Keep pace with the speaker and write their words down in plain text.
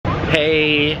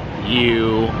Hey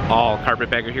you all,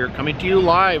 Carpetbagger here, coming to you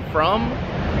live from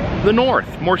the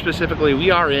north. More specifically,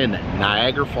 we are in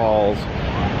Niagara Falls,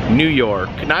 New York.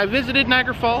 Now, I visited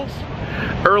Niagara Falls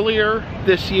earlier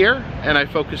this year, and I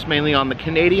focused mainly on the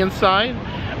Canadian side,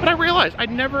 but I realized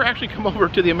I'd never actually come over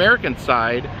to the American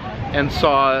side and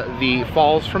saw the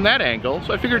falls from that angle.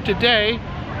 So I figured today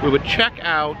we would check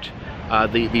out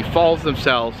the falls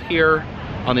themselves here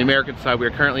on the American side. We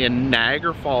are currently in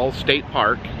Niagara Falls State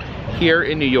Park here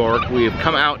in New York. We've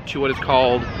come out to what is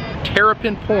called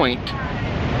Terrapin Point.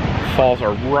 Falls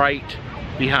are right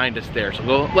behind us there. So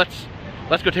let's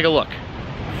go take a look.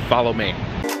 Follow me.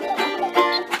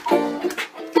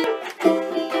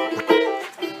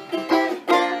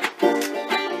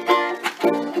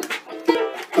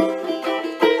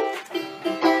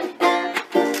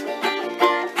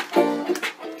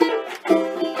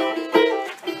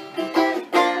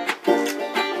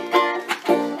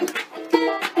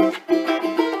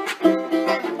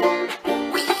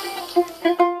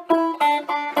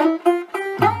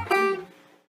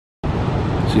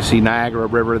 So you see Niagara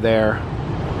River there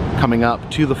coming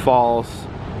up to the falls.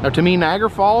 Now, to me, Niagara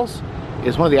Falls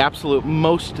is one of the absolute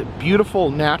most beautiful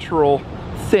natural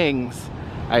things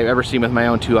I've ever seen with my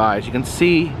own two eyes. You can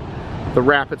see the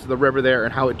rapids of the river there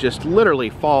and how it just literally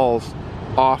falls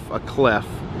off a cliff.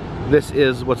 This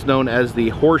is what's known as the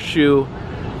Horseshoe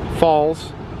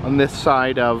Falls on this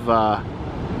side of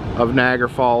Niagara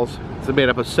Falls. It's made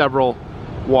up of several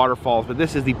waterfalls, but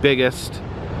this is the biggest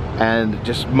and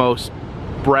just most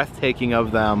breathtaking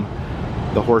of them,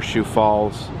 the Horseshoe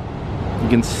Falls. You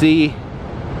can see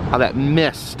how that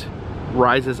mist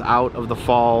rises out of the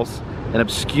falls and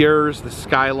obscures the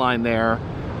skyline there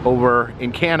over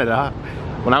in Canada.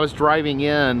 When I was driving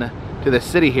in to the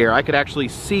city here, I could actually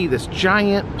see this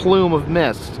giant plume of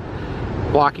mist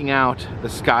blocking out the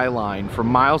skyline from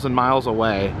miles and miles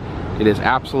away. It is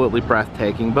absolutely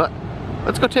breathtaking, but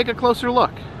let's go take a closer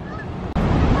look.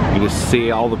 You can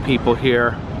see all the people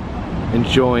here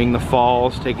enjoying the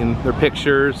falls, taking their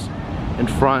pictures in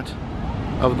front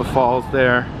of the falls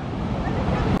there.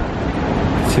 You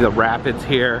can see the rapids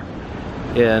here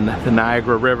in the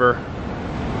Niagara River.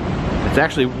 It's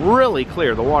actually really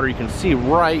clear. The water, you can see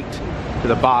right to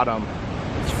the bottom.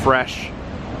 It's fresh,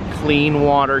 clean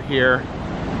water here.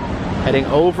 Heading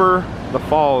over the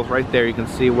falls right there, you can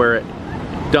see where it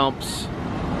dumps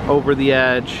over the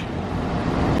edge.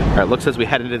 All right, looks as we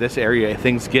head into this area,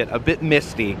 things get a bit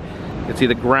misty. You can see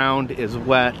the ground is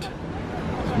wet.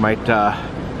 So you might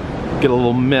get a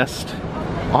little mist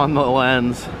on the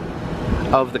lens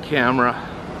of the camera.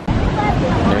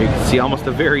 There you can see almost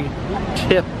the very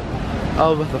tip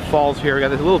of the falls here. We got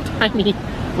this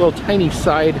little tiny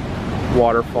side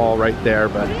waterfall right there,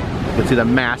 but you can see the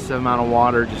massive amount of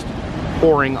water just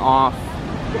pouring off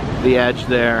the edge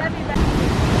there.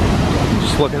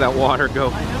 Just look at that water go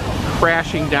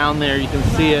crashing down there. You can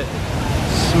see it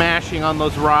smashing on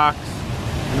those rocks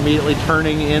and immediately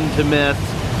turning into mist.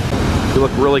 If you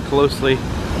look really closely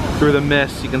through the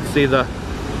mist, you can see the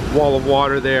wall of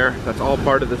water there. That's all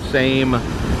part of the same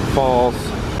falls.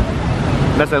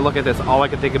 And as I look at this, all I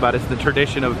can think about is the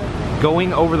tradition of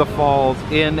going over the falls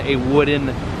in a wooden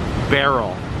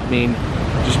barrel. I mean,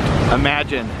 just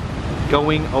imagine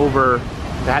going over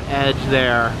that edge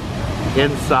there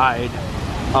inside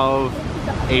of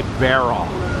a barrel.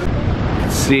 You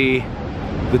can see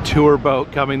the tour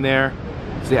boat coming there.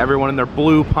 See everyone in their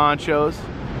blue ponchos.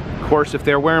 Of course, if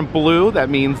they're wearing blue, that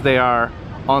means they are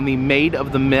on the Maid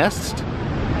of the Mist,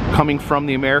 coming from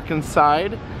the American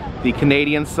side. The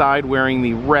Canadian side, wearing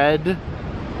the red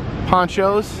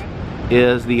ponchos,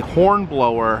 is the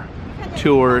Hornblower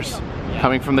tours,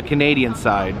 coming from the Canadian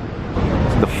side.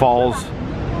 The falls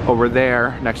over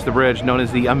there next to the bridge, known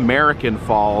as the American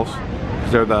Falls,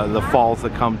 because they're the falls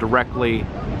that come directly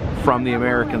from the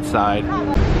American side.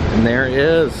 And there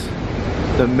is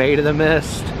the Maid of the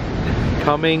Mist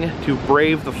coming to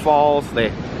brave the falls.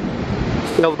 They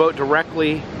sail the boat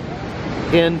directly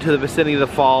into the vicinity of the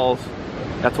falls.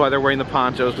 That's why they're wearing the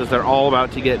ponchos, because they're all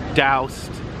about to get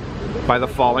doused by the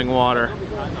falling water.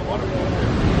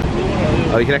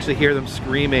 Oh, you can actually hear them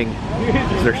screaming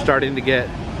as they're starting to get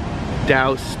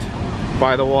doused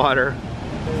by the water.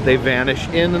 They vanish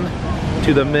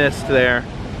into the mist there.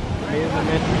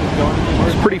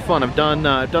 It's pretty fun. I've done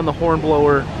the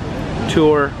Hornblower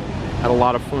tour. Had a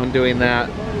lot of fun doing that.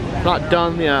 Not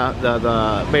done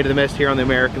the Maid of the Mist here on the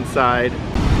American side.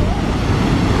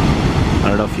 I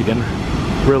don't know if you can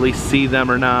really see them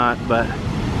or not, but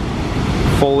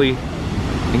fully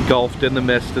engulfed in the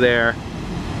mist there.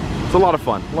 It's a lot of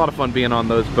fun. A lot of fun being on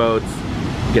those boats,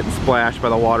 getting splashed by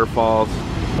the waterfalls.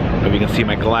 If you can see,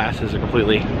 my glasses are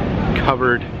completely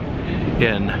covered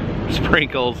in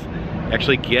sprinkles.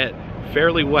 Actually get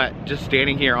fairly wet just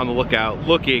standing here on the lookout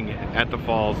looking at the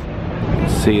falls. You can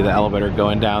see the elevator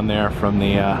going down there from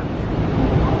the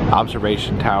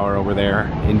observation tower over there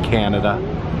in Canada.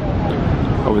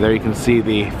 Over there you can see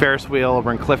the Ferris wheel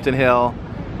over in Clifton Hill,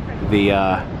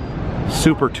 the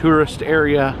super tourist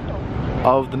area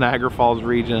of the Niagara Falls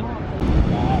region.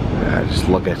 Just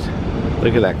look at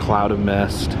that cloud of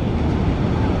mist.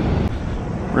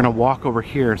 We're gonna walk over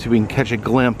here and see if we can catch a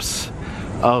glimpse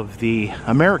of the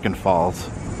American Falls.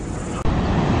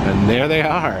 And there they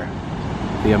are,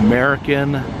 the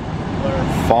American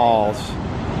Falls.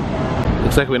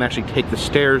 Looks like we can actually take the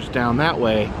stairs down that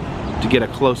way to get a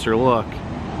closer look.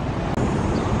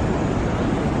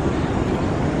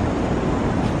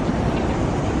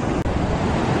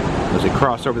 As we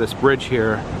cross over this bridge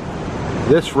here,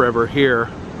 this river here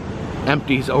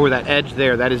empties over that edge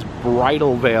there. That is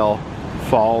Bridal Veil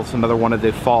Falls, another one of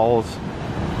the falls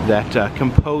that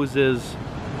composes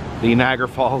the Niagara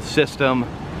Falls system.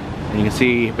 And you can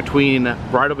see between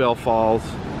Bridal Veil Falls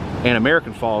and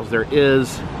American Falls there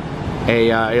is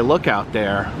a lookout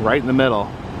there right in the middle.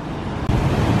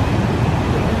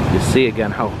 You see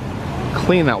again how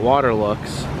clean that water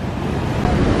looks. You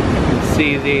can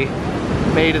see the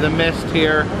Maid of the Mist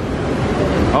here.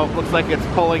 Oh, it looks like it's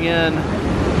pulling in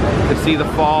to see the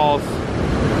falls.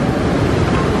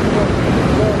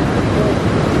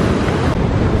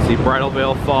 See Bridal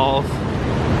Veil Falls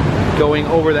going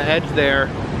over the edge there.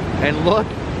 And look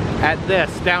at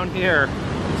this down here.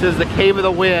 This is the Cave of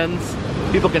the Winds.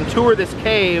 People can tour this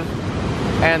cave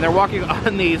and they're walking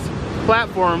on these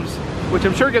platforms, which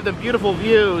I'm sure give them beautiful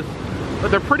views,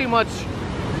 but they're pretty much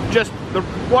just, the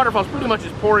waterfall's pretty much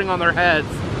just pouring on their heads.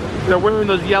 They're wearing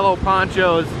those yellow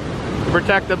ponchos to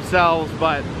protect themselves,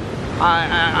 but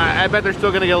I bet they're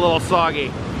still gonna get a little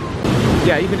soggy.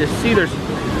 Yeah, you can just see there's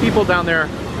people down there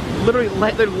literally,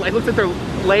 it looks like they're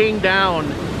laying down,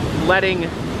 letting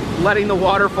the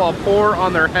waterfall pour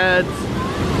on their heads.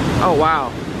 Oh wow.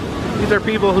 These are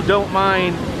people who don't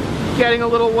mind getting a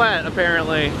little wet,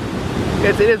 apparently.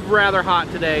 It is rather hot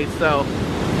today, so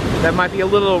that might be a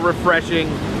little refreshing,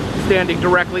 standing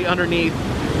directly underneath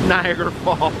Niagara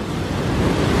Falls.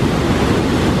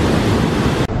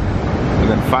 And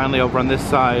then finally over on this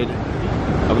side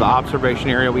of the observation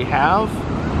area we have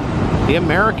the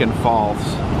American Falls.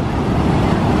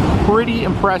 Pretty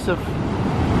impressive.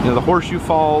 You know, the Horseshoe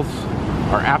Falls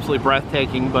are absolutely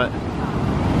breathtaking, but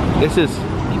this is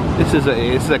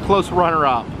a close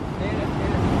runner-up.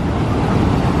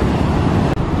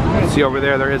 See over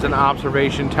there is an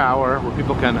observation tower where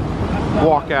people can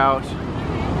walk out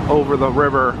over the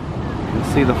river and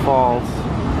see the falls.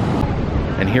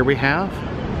 And here we have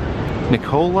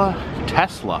Nikola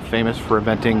Tesla, famous for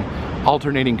inventing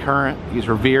alternating current. He's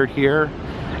revered here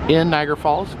in Niagara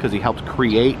Falls because he helped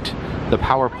create the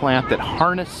power plant that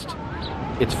harnessed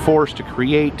its force to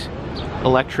create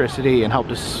electricity and helped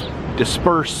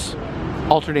disperse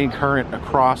alternating current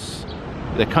across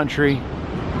the country.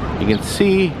 You can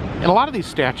see in a lot of these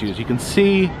statues, you can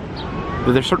see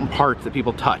that there's certain parts that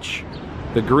people touch.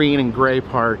 The green and gray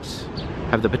parts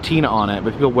have the patina on it,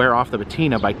 but people wear off the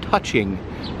patina by touching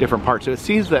different parts. So it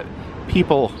seems that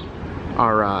people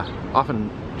are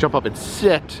often jump up and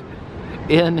sit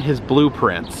in his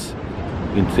blueprints.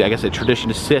 You can see, I guess, a tradition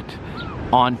to sit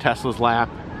on Tesla's lap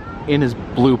in his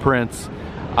blueprints.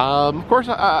 Of course,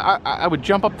 I would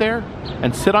jump up there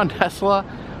and sit on Tesla,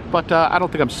 but I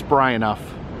don't think I'm spry enough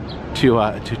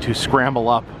to scramble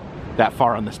up that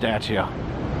far on the statue.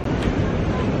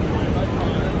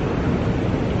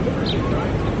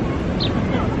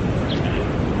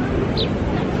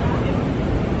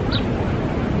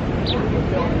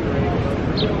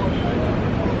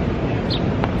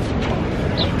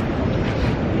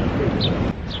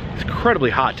 It's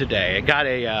incredibly hot today. I got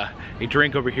a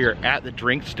drink over here at the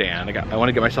drink stand. I want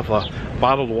to get myself a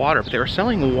bottled water, but they were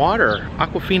selling water,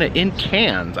 Aquafina, in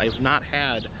cans. I have not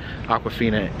had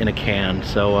Aquafina in a can,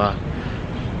 so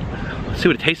let's see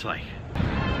what it tastes like.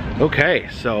 Okay,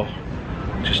 so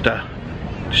just a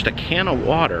can of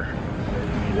water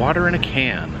in a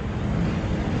can.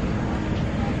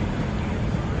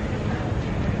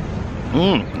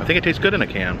 I think it tastes good in a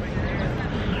can.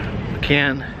 The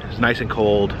can is nice and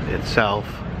cold itself.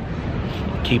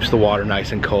 Keeps the water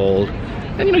nice and cold,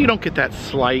 and you know, you don't get that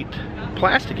slight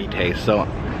plasticky taste, so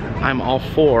I'm all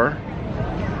for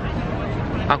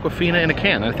Aquafina in a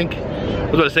can. I think, I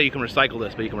was about to say you can recycle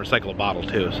this, but you can recycle a bottle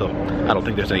too, so I don't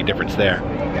think there's any difference there.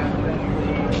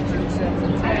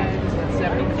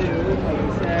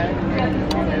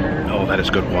 Oh, that is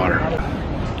good water.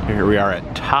 Here we are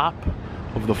at top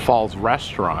of the falls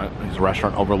restaurant. It's a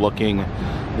restaurant overlooking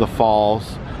the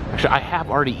falls. Actually, I have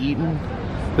already eaten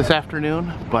this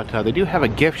afternoon, but they do have a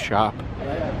gift shop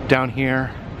down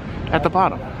here at the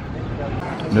bottom.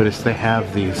 Notice they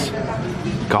have these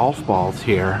golf balls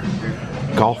here.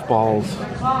 Golf balls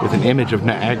with an image of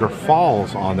Niagara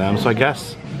Falls on them, so I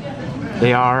guess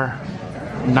they are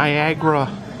Niagara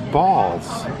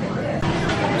balls.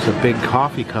 There's a big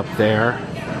coffee cup there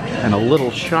and a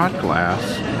little shot glass.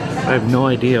 I have no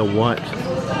idea what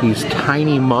these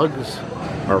tiny mugs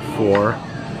are for.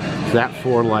 Is that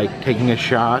for like taking a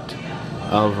shot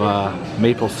of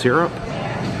maple syrup?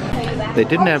 They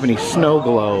didn't have any snow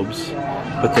globes,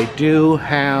 but they do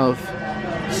have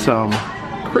some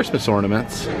Christmas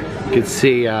ornaments. You can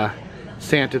see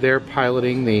Santa there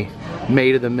piloting the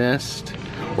Maid of the Mist,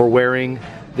 or wearing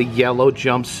the yellow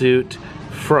jumpsuit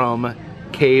from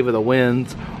Cave of the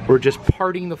Winds, or just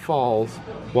parting the falls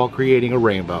while creating a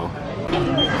rainbow.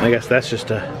 I guess that's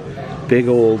just a big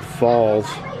old falls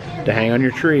to hang on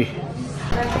your tree.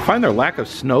 I find their lack of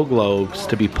snow globes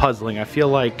to be puzzling. I feel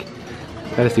like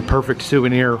that is the perfect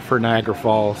souvenir for Niagara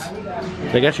Falls.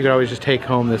 I guess you could always just take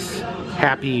home this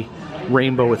happy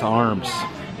rainbow with arms.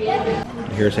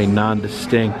 Here's a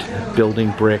non-distinct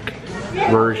building brick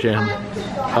version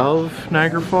of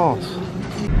Niagara Falls.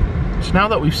 So now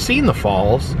that we've seen the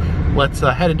falls, let's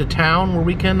head into town where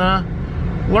we can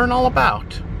learn all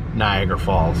about Niagara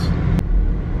Falls.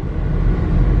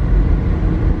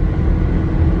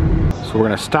 So we're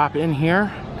gonna stop in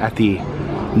here at the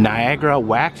Niagara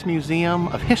Wax Museum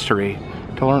of History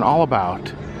to learn all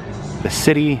about the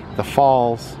city, the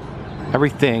falls,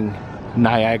 everything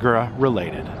Niagara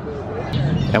related.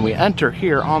 And we enter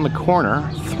here on the corner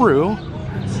through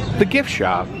the gift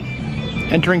shop.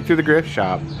 Entering through the gift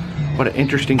shop, what an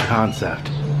interesting concept.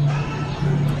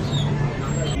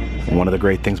 And one of the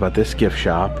great things about this gift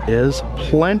shop is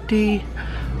plenty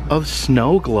of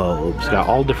snow globes. Got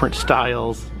all different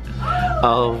styles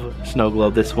of snow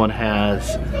globe. This one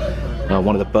has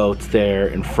one of the boats there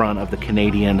in front of the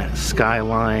Canadian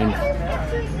skyline.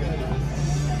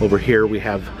 Over here we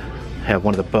have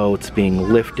one of the boats being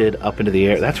lifted up into the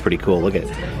air. That's pretty cool. Look at,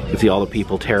 you can see all the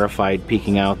people terrified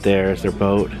peeking out there as their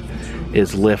boat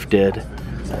is lifted.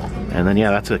 And then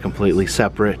yeah, that's a completely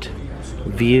separate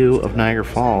view of Niagara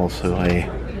Falls. So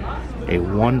a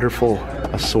wonderful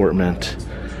assortment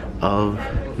of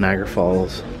Niagara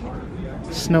Falls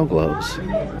snow globes.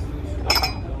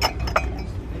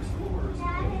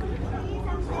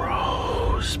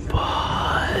 Rosebud.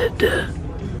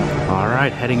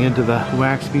 Alright, heading into the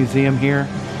Wax Museum here.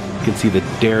 You can see the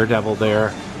Daredevil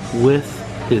there with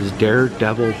his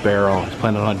Daredevil barrel. He's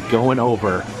planning on going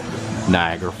over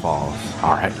Niagara Falls.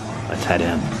 Alright, let's head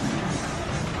in.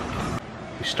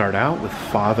 We start out with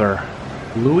Father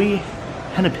Louis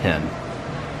Hennepin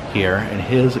here, and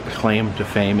his claim to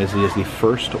fame is he is the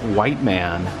first white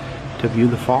man to view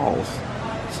the falls.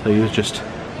 So he was just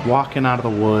walking out of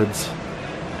the woods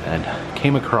and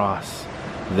came across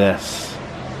this,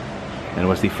 and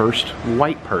was the first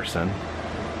white person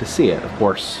to see it. Of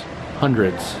course,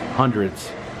 hundreds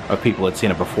of people had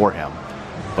seen it before him,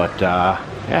 but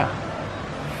yeah,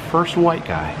 first white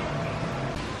guy.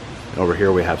 Over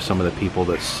here we have some of the people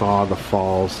that saw the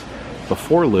falls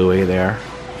before Louis there.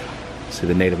 See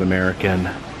the Native American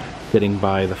sitting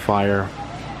by the fire,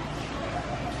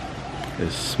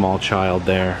 his small child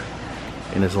there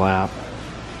in his lap.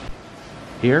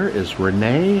 Here is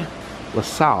Rene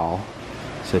LaSalle.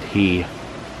 Said he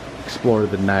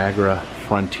explored the Niagara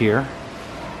frontier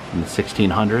in the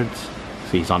 1600s.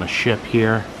 So he's on a ship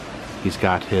here. He's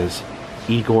got his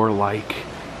Igor-like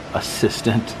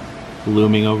assistant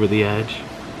looming over the edge.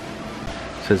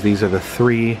 Says these are the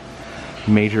three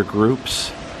major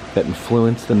groups that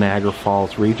influence the Niagara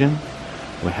Falls region.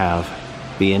 We have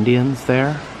the Indians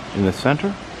there in the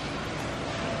center,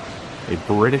 a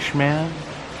British man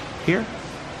here,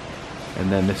 and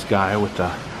then this guy with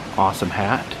the awesome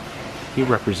hat. He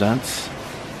represents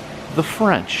the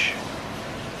French.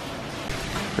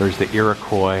 There's the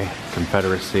Iroquois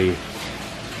Confederacy.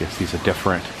 I guess these are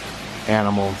different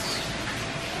animals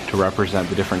to represent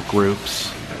the different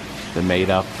groups that made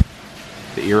up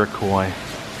the Iroquois.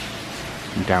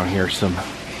 And down here some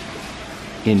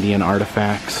Indian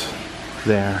artifacts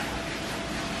there.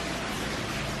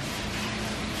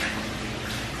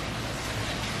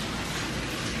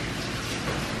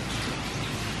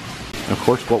 Of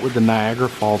course, what would the Niagara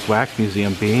Falls Wax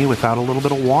Museum be without a little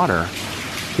bit of water?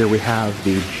 Here we have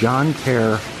the John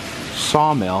Kerr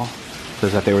sawmill. It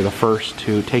says that they were the first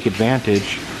to take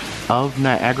advantage of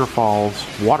Niagara Falls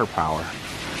water power.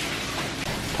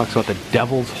 Talks about the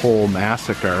Devil's Hole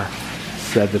Massacre.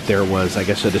 said that there was, I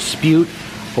guess, a dispute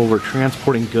over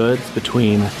transporting goods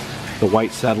between the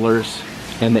white settlers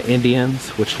and the Indians,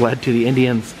 which led to the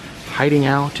Indians hiding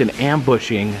out and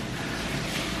ambushing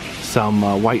some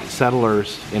white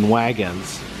settlers in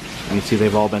wagons. And you see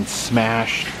they've all been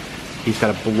smashed. He's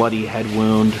got a bloody head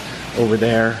wound over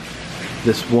there.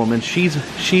 This woman,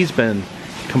 she's been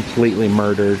completely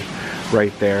murdered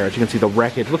right there. As you can see, the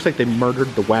wreckage looks like they murdered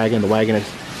the wagon. The wagon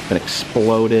has been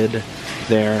exploded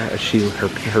there as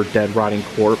her dead, rotting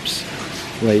corpse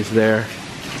lays there.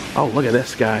 Oh, look at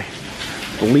this guy.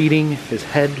 Bleeding, his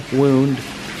head wound,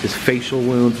 his facial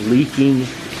wounds leaking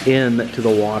into the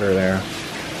water there.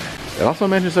 It also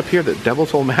mentions up here that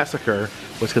Devil's Hole Massacre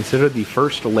was considered the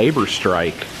first labor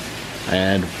strike.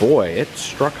 And boy, it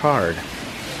struck hard.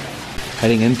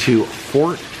 Heading into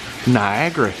Fort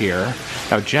Niagara here.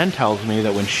 Now Jen tells me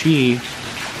that when she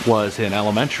was in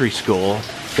elementary school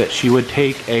that she would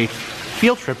take a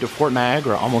field trip to Fort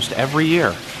Niagara almost every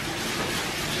year.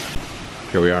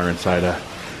 Here we are inside a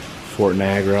Fort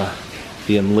Niagara,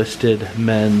 the enlisted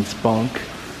men's bunk.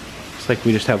 Looks like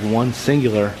we just have one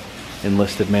singular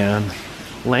enlisted man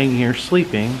laying here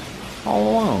sleeping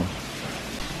all alone.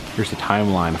 Here's the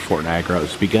timeline of Fort Niagara. It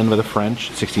was begun by the French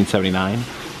in 1679,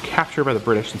 captured by the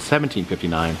British in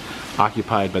 1759,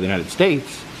 occupied by the United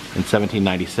States in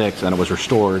 1796, and it was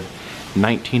restored in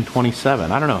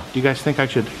 1927. I don't know, do you guys think I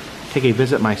should take a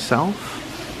visit myself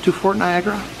to Fort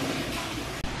Niagara?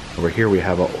 Over here we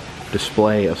have a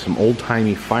display of some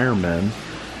old-timey firemen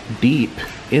deep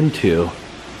into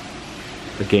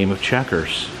the game of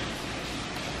checkers.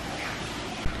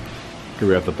 Here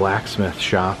we have the blacksmith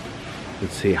shop. You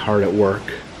can see hard at work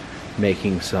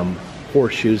making some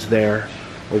horseshoes there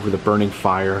over the burning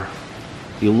fire.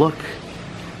 You look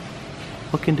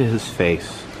into his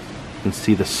face and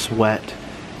see the sweat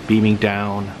beaming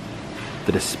down,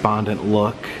 the despondent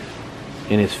look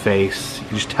in his face. You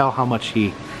can just tell how much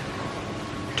he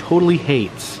totally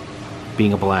hates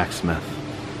being a blacksmith.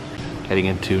 Heading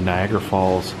into Niagara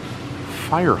Falls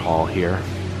Fire Hall here.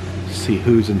 See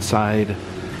who's inside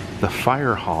the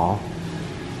fire hall.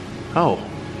 Oh,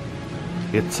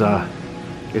 it's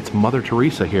Mother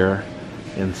Teresa here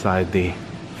inside the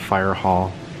fire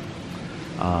hall.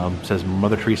 Says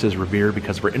Mother Teresa is revered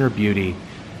because of her inner beauty,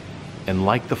 and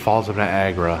like the Falls of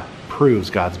Niagara, proves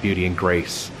God's beauty and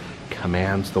grace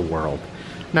commands the world.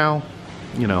 Now,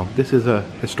 you know, this is a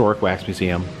historic wax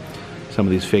museum. Some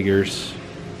of these figures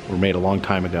were made a long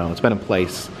time ago. It's been in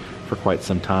place for quite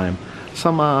some time.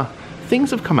 Some things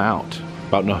have come out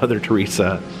about Mother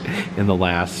Teresa in the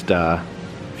last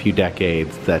few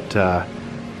decades that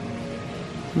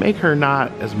make her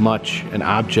not as much an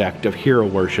object of hero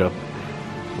worship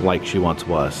like she once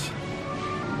was.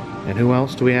 And who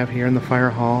else do we have here in the fire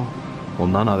hall? Well,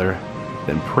 none other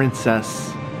than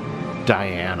Princess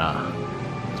Diana.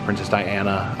 It's Princess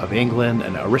Diana of England,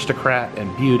 an aristocrat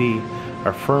and beauty,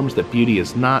 affirms that beauty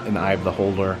is not in the eye of the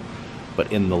beholder,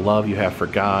 but in the love you have for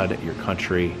God, your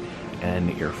country,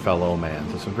 and your fellow man.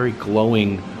 So some very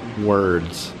glowing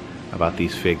words about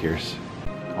these figures.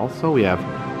 Also, we have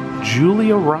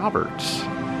Julia Roberts.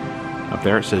 Up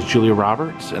there it says Julia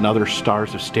Roberts and other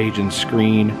stars of stage and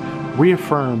screen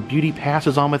reaffirm beauty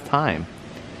passes on with time.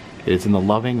 It is in the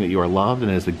loving that you are loved, and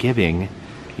it is the giving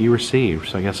you receive.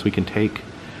 So I guess we can take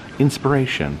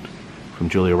inspiration from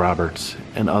Julia Roberts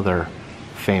and other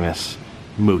famous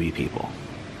movie people.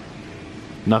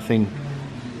 Nothing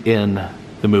in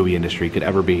the movie industry could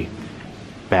ever be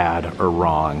bad or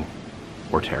wrong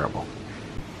or terrible.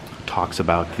 Talks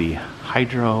about the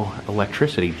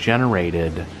hydroelectricity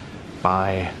generated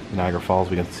by Niagara Falls.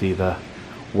 We can see the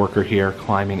worker here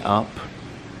climbing up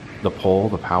the pole,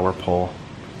 the power pole.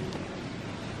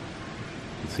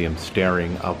 You can see him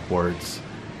staring upwards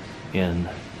in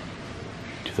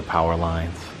to the power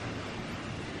lines.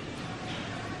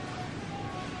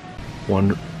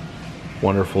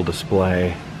 Wonderful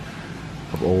display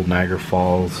of old Niagara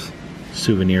Falls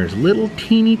souvenirs. Little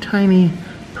teeny tiny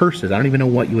purses. I don't even know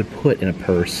what you would put in a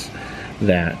purse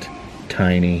that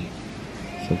tiny.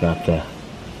 So we've got the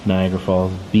Niagara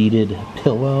Falls beaded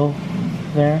pillow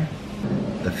there.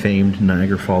 The famed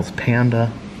Niagara Falls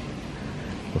panda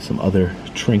with some other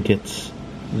trinkets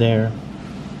there.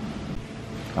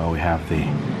 Oh, we have the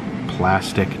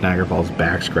plastic Niagara Falls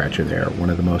back scratcher there. One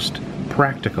of the most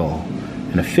practical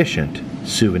and efficient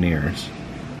souvenirs.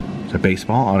 It's a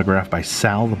baseball autographed by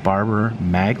Sal the Barber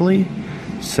Magley.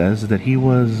 Says that he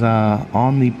was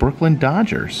on the Brooklyn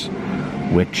Dodgers,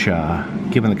 which,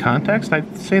 given the context,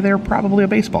 I'd say they're probably a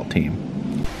baseball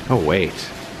team. Oh wait,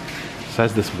 it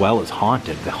says this well is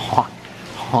haunted. The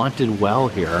haunted well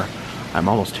here. I'm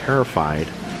almost terrified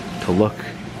to look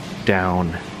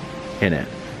down in it.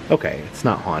 Okay, it's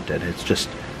not haunted, it's just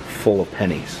full of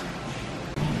pennies.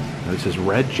 This is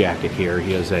Red Jacket here.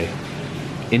 He is a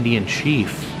Indian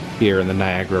chief here in the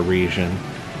Niagara region,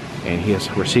 and he is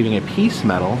receiving a peace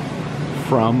medal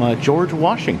from George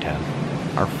Washington,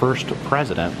 our first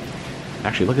president.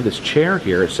 Actually, look at this chair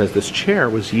here. It says this chair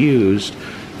was used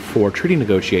for treaty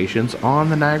negotiations on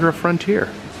the Niagara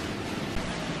frontier.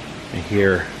 And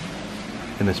here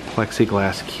in this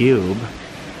plexiglass cube,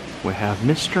 we have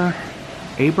Mr.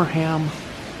 Abraham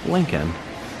Lincoln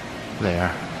there,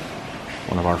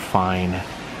 one of our fine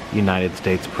United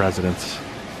States presidents.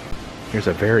 Here's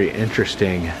a very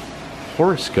interesting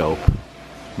horoscope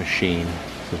machine.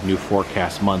 This is New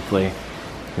Forecast Monthly.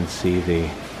 You can see the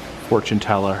fortune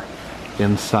teller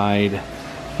inside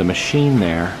the machine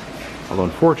there, although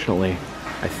unfortunately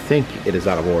I think it is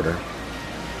out of order.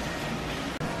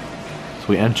 So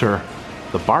we enter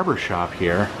the barber shop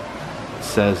here. It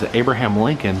says that Abraham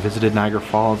Lincoln visited Niagara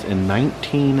Falls in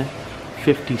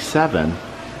 1957.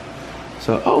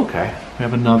 So, oh, okay, we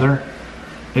have another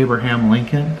Abraham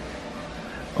Lincoln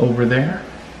over there.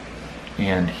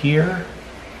 And here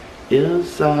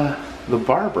is the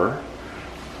barber.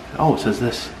 Oh, it says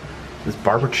this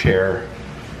barber chair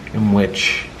in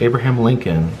which Abraham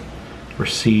Lincoln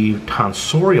received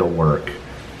tonsorial work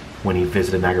when he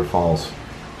visited Niagara Falls.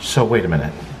 So wait a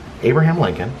minute, Abraham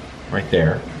Lincoln, right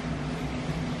there,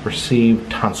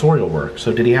 received tonsorial work.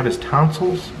 So did he have his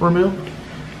tonsils removed?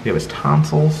 Did he have his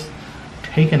tonsils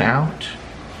taken out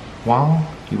while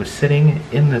he was sitting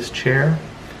in this chair?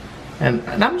 And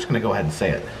I'm just gonna go ahead and say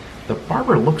it. The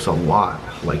barber looks a lot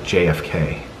like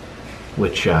JFK,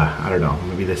 which, I don't know,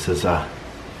 maybe this is an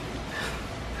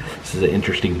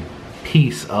interesting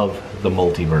piece of the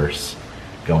multiverse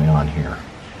going on here.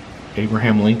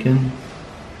 Abraham Lincoln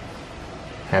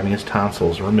having his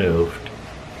tonsils removed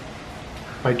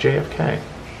by JFK.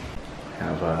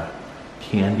 Have a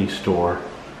candy store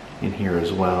in here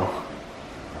as well.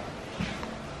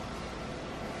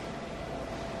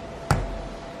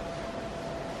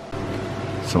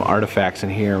 Some artifacts in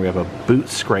here. We have a boot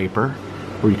scraper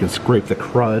where you can scrape the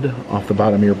crud off the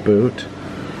bottom of your boot,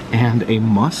 and a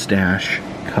mustache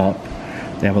cup.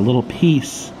 They have a little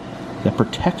piece that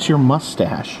protects your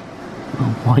mustache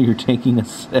while you're taking a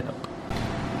sip.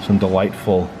 Some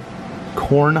delightful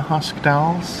corn husk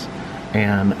dolls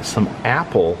and some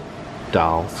apple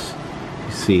dolls.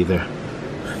 You see their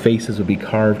faces would be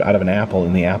carved out of an apple,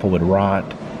 and the apple would rot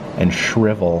and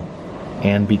shrivel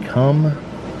and become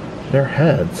their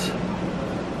heads.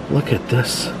 Look at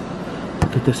this.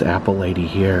 Look at this apple lady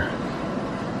here.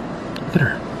 Look at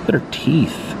her. Look at her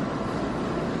teeth.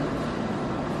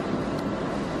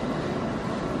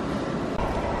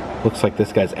 Looks like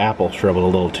this guy's apple shriveled a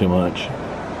little too much.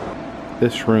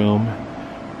 This room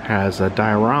has a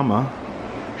diorama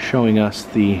showing us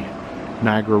the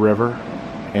Niagara River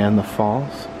and the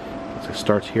falls. So it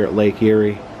starts here at Lake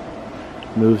Erie,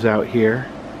 moves out here,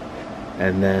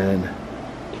 and then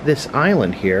this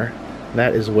island here,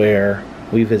 that is where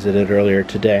we visited earlier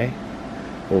today,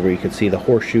 where you could see the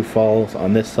Horseshoe Falls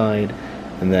on this side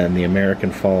and then the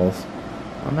American Falls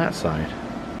on that side.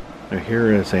 Now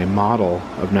here is a model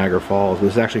of Niagara Falls.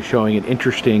 This is actually showing an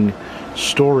interesting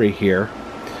story here.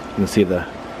 You can see the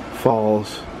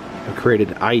falls have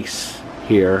created ice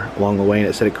here along the way, and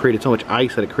it said it created so much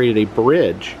ice that it created a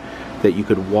bridge that you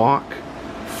could walk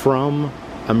from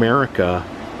America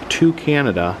to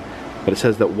Canada. But it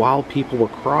says that while people were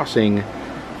crossing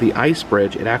the ice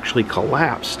bridge, it actually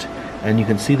collapsed. And you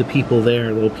can see the people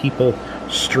there, little people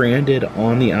stranded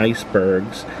on the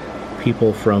icebergs.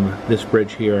 People from this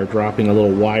bridge here are dropping a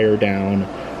little wire down,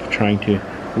 trying to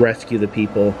rescue the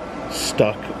people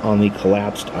stuck on the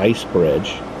collapsed ice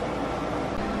bridge.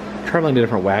 Traveling to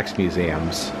different wax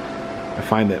museums, I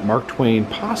find that Mark Twain,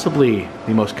 possibly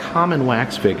the most common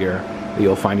wax figure that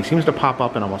you'll find. He seems to pop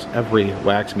up in almost every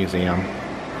wax museum.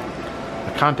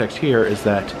 The context here is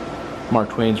that Mark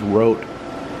Twain wrote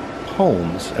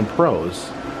poems and prose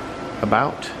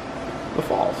about the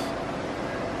falls.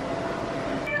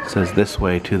 It says this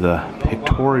way to the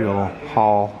Pictorial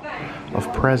Hall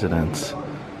of Presidents.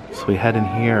 So we head in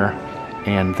here,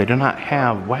 and they do not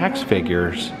have wax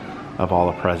figures of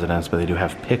all the presidents, but they do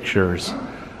have pictures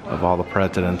of all the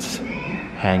presidents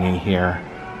hanging here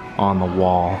on the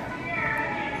wall.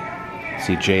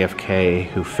 See JFK,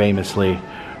 who famously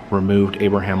removed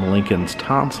Abraham Lincoln's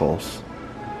tonsils.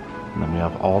 And then we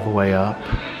have all the way up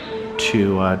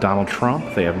to Donald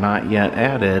Trump. They have not yet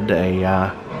added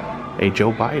a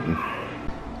Joe Biden.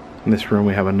 In this room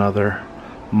we have another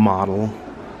model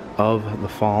of the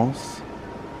falls.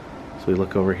 So we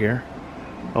look over here.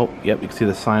 Oh, yep, you can see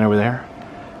the sign over there.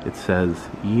 It says,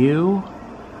 "You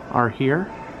are here."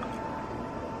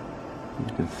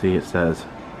 You can see it says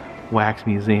Wax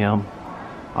Museum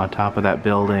on top of that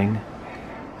building.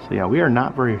 So yeah, we are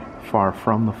not very far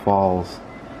from the falls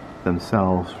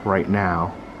themselves right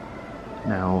now.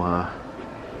 Now,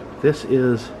 this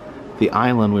is the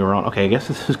island we were on. Okay, I guess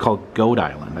this is called Goat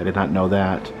Island. I did not know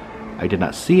that. I did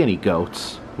not see any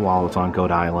goats while I was on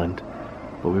Goat Island,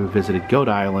 but we visited Goat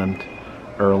Island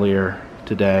earlier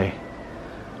today.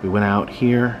 We went out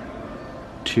here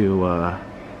to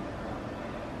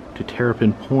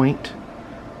Terrapin Point,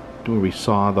 where we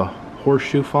saw the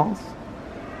Horseshoe Falls.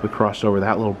 We crossed over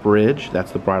that little bridge,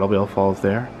 that's the Bridal Veil Falls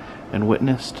there, and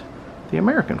witnessed the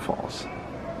American Falls.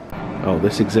 Oh,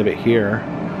 this exhibit here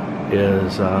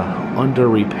is under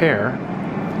repair.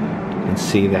 You can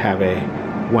see they have a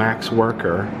wax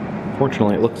worker.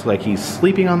 Fortunately, it looks like he's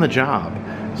sleeping on the job,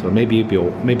 so maybe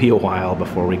a while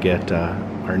before we get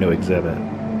our new exhibit.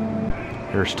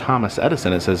 Here's Thomas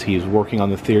Edison. It says he's working on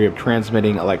the theory of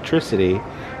transmitting electricity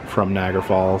from Niagara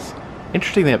Falls.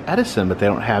 Interesting, they have Edison, but they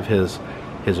don't have his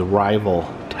rival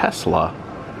Tesla,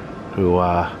 who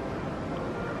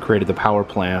created the power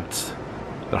plants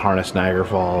that harness Niagara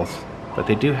Falls. But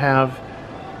they do have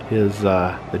his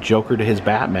the Joker to his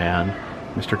Batman,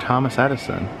 Mr. Thomas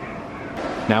Edison.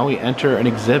 Now we enter an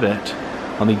exhibit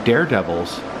on the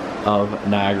daredevils of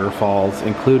Niagara Falls,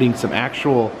 including some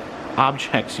actual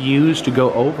objects used to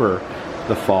go over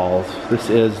the falls. This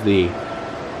is the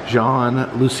Jean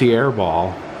Lussier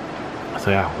ball.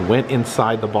 So yeah, went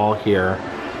inside the ball here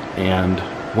and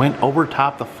went over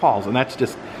top the falls, and that's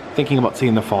just thinking about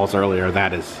seeing the falls earlier.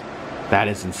 That is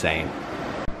insane.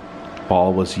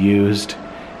 Ball was used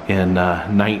in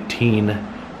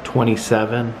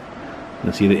 1927. You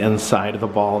can see the inside of the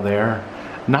ball there.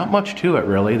 Not much to it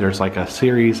really. There's like a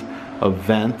series of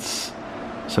vents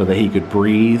so that he could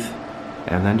breathe,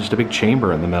 and then just a big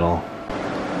chamber in the middle.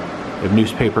 We have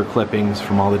newspaper clippings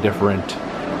from all the different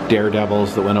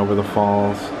daredevils that went over the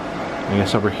falls. I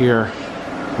guess over here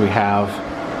we have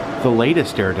the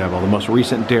latest daredevil, the most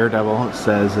recent daredevil. It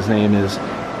says his name is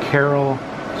Karol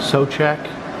Sochek,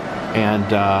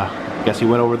 and I guess he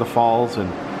went over the falls in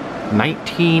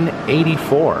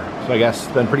 1984. So I guess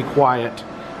it's been pretty quiet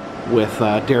with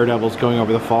daredevils going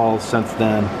over the falls since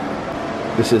then.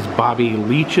 This is Bobby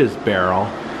Leach's barrel.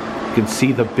 You can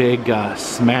see the big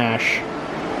smash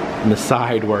in the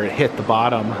side where it hit the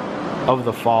bottom of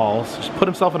the falls. Just put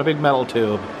himself in a big metal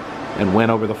tube and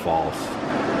went over the falls.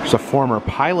 There's a former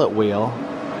pilot wheel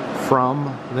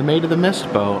from the Maid of the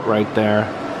Mist boat right there.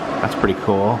 That's pretty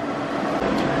cool.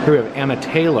 Here we have Anna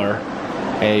Taylor,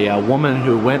 a woman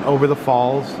who went over the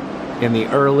falls in the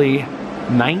early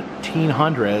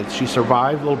 1900s. She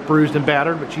survived, a little bruised and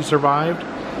battered, but she survived.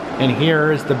 And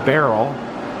here is the barrel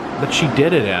that she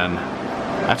did it in.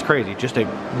 That's crazy, just a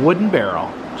wooden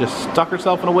barrel. Just stuck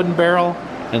herself in a wooden barrel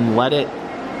and let it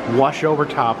wash over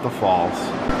top the falls.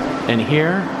 And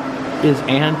here is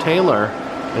Ann Taylor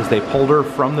as they pulled her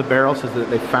from the barrel. Says that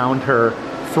they found her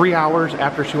 3 hours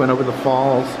after she went over the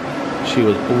falls. She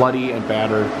was bloody and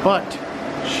battered, but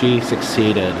she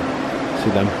succeeded.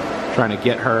 See them trying to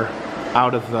get her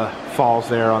out of the falls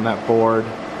there on that board.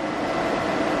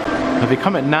 If you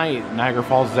come at night, Niagara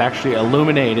Falls is actually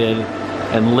illuminated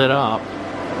and lit up.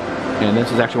 And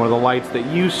this is actually one of the lights that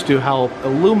used to help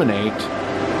illuminate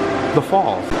the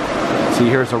falls. See,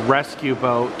 here's a rescue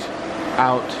boat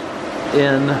out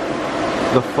in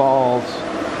the falls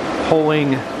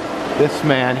pulling this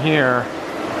man here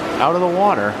out of the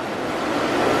water.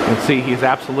 You can see he's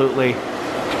absolutely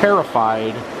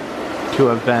terrified to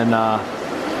have been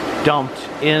dumped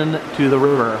into the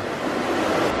river.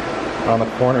 On the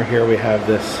corner here we have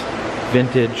this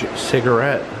vintage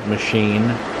cigarette machine.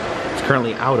 It's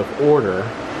currently out of order,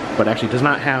 but actually does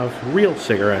not have real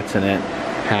cigarettes in it.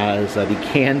 Has the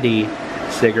candy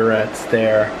cigarettes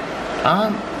there.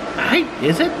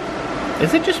 Is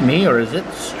it just me, or is it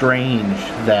strange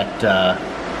that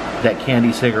that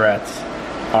candy cigarettes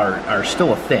are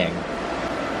still a thing?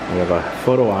 We have a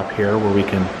photo op here where we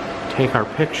can take our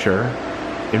picture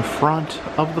in front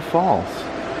of the falls.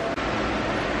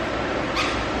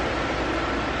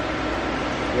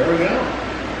 There we go.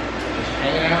 Just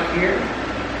hanging out here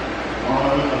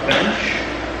on a bench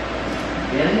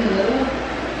in the middle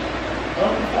of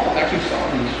the falls. I actually saw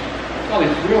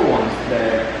these real ones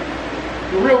today.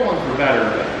 The real ones were better,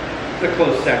 but it's a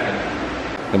close second.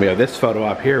 And we have this photo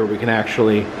up here where we can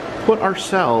actually put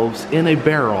ourselves in a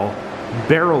barrel,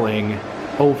 barreling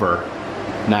over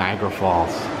Niagara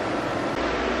Falls.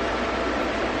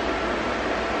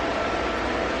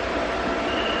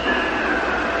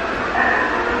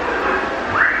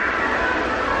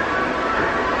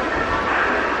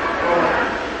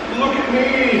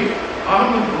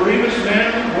 I'm the bravest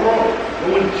man in the world,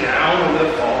 going down over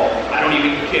the falls. I don't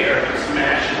even care if it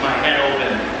smashes my head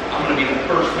open. I'm gonna be the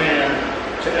first man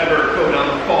to ever go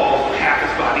down the falls with half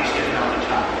his body sticking out the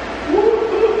top.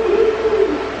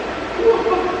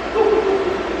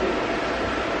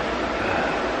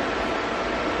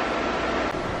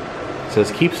 It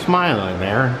says keep smiling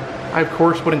there. I of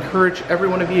course would encourage every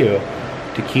one of you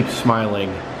to keep smiling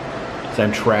as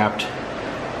I'm trapped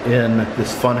in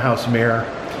this funhouse mirror.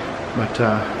 But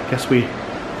I guess we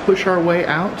push our way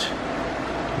out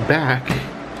back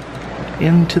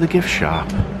into the gift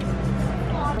shop.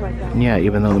 And yeah,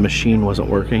 even though the machine wasn't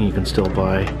working, you can still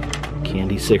buy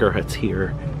candy cigarettes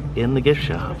here in the gift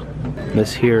shop.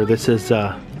 This is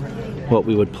what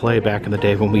we would play back in the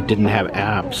day when we didn't have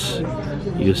apps.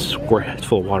 You just squirt, it's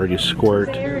full of water, you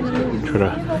squirt, try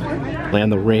to land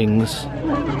the rings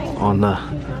on the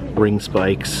ring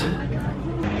spikes.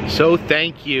 So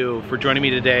thank you for joining me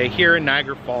today here in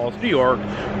Niagara Falls, New York,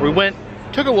 where we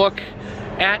took a look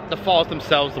at the falls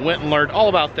themselves and went and learned all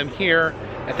about them here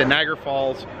at the Niagara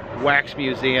Falls Wax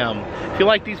Museum. If you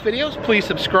like these videos, please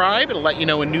subscribe. It'll let you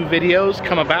know when new videos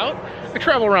come about. I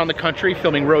travel around the country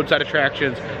filming roadside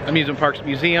attractions, amusement parks,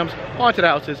 museums, haunted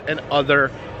houses, and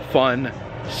other fun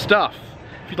stuff.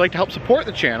 If you'd like to help support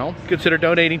the channel, consider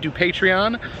donating to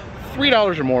Patreon.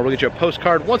 $3 or more will get you a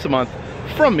postcard once a month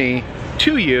from me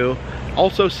to you.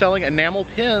 Also selling enamel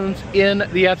pins in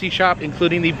the Etsy shop,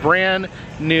 including the brand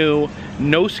new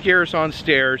No Scares on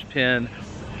Stairs pin,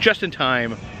 just in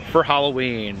time for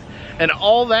Halloween. And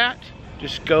all that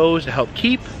just goes to help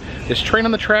keep this train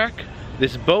on the track,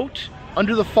 this boat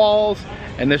under the falls,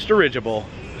 and this dirigible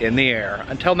in the air.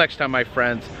 Until next time, my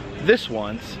friends, this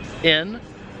one's in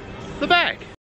the bag.